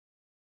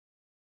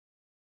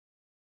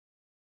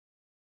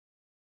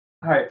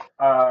Hi,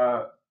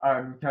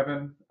 I'm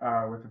Kevin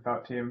with the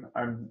Thoth team.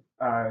 I'm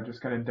just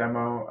going to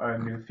demo a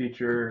new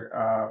feature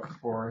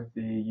for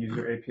the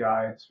user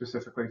API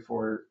specifically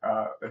for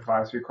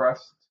advice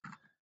requests.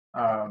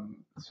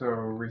 So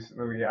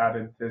recently we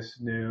added this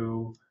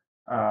new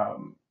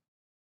um,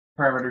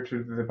 parameter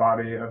to the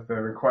body of the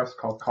request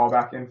called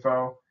callback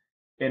info.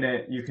 In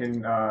it, you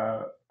can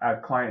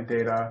add client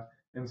data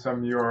and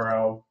some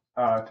URL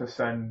to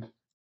send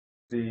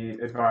the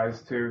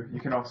advise to. You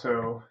can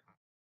also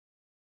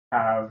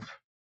have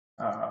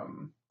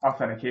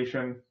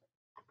authentication.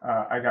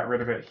 I got rid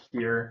of it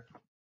here,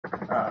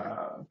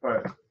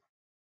 but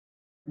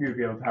you'd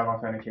be able to have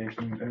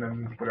authentication, and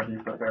then whatever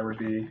you put there would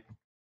be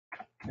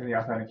in the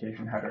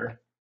authentication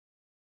header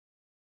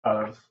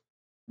of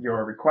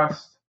your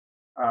request.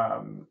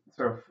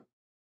 So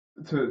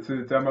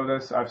to demo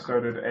this, I've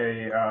started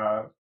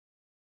a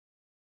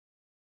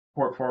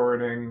port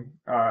forwarding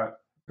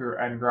through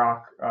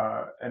ngrok,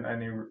 and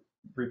any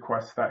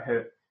requests that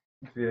hit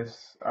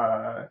this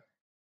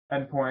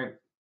endpoint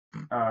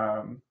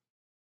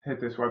hit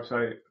this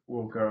website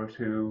will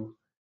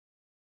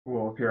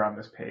appear on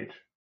this page.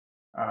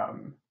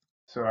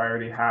 So I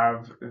already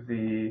have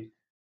the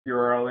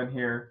URL in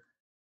here.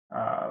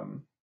 So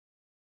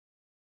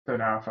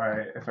now if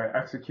I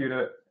execute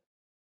it,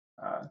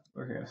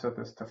 we're going to set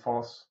this to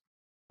false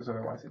because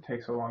otherwise it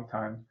takes a long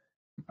time.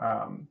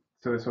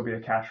 So this will be a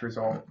cache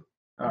result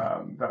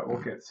that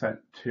will get sent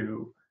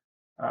to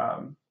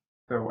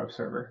the web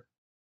server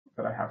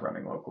that I have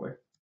running locally.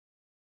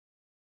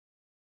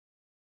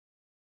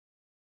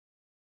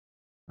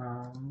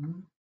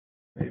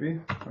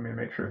 Maybe. Let me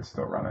make sure it's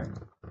still running.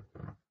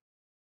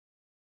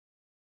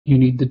 You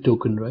need the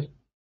token, right?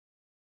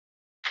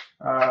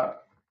 Oh,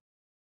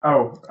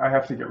 I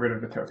have to get rid of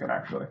the token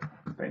actually.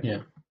 Thank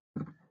you.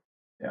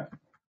 Yeah.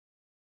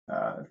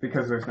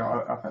 Because there's no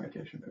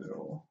authentication,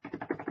 it'll. I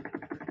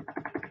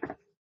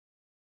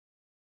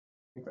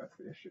think that's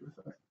the issue with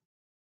it.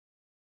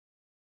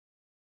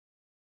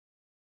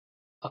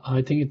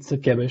 I think it's the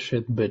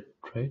Kebechet bit,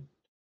 right?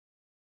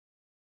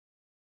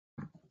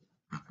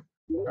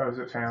 Oh, is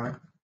it failing?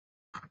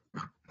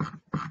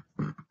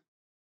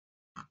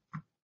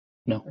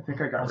 No. I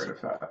think I got rid of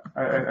that.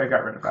 I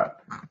got rid of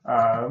that.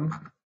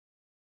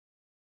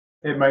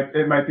 It might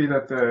be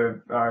that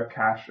the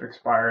cache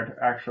expired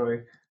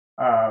actually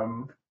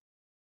on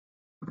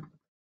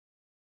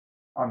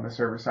the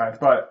server side,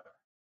 but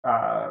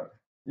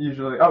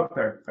usually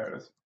there it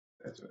is.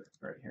 It's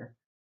right here.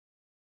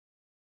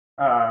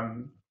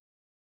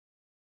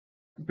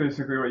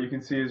 Basically what you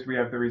can see is we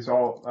have the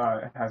result.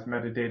 It has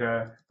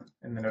metadata,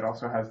 and then it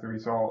also has the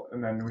result,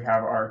 and then we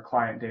have our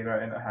client data,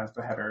 and it has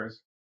the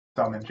headers,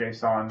 some in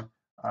JSON,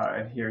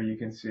 and here you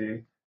can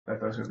see that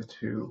those are the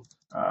two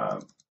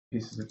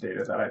pieces of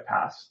data that I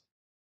passed.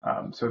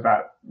 So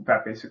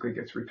that basically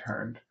gets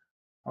returned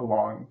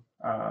along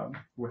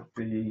with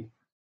the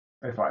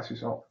advice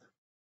result.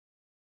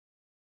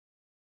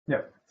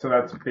 Yep, so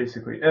that's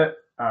basically it.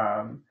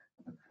 Are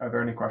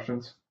there any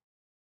questions?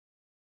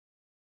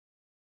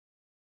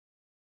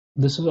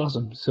 This is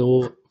awesome.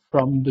 So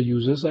from the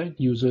user side,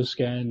 users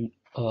can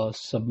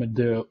submit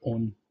their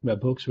own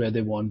webhooks where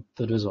they want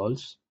the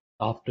results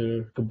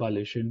after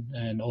compilation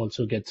and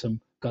also get some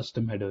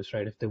custom headers,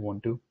 right? If they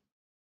want to,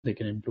 they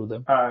can include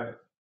them.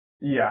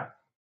 Yeah.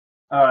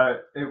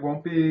 It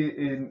won't be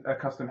in a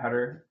custom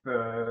header.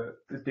 The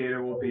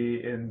data will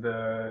be in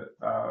the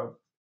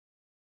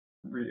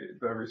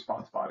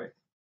response body.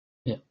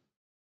 Yeah.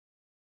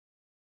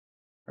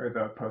 Or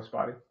the post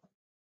body.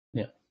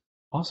 Yeah.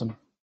 Awesome.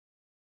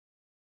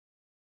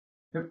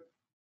 Yep.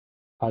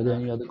 Are there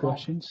any other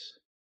questions?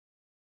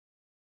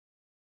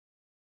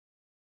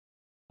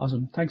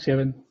 Awesome. Thanks,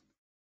 Kevin.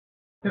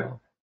 Yep.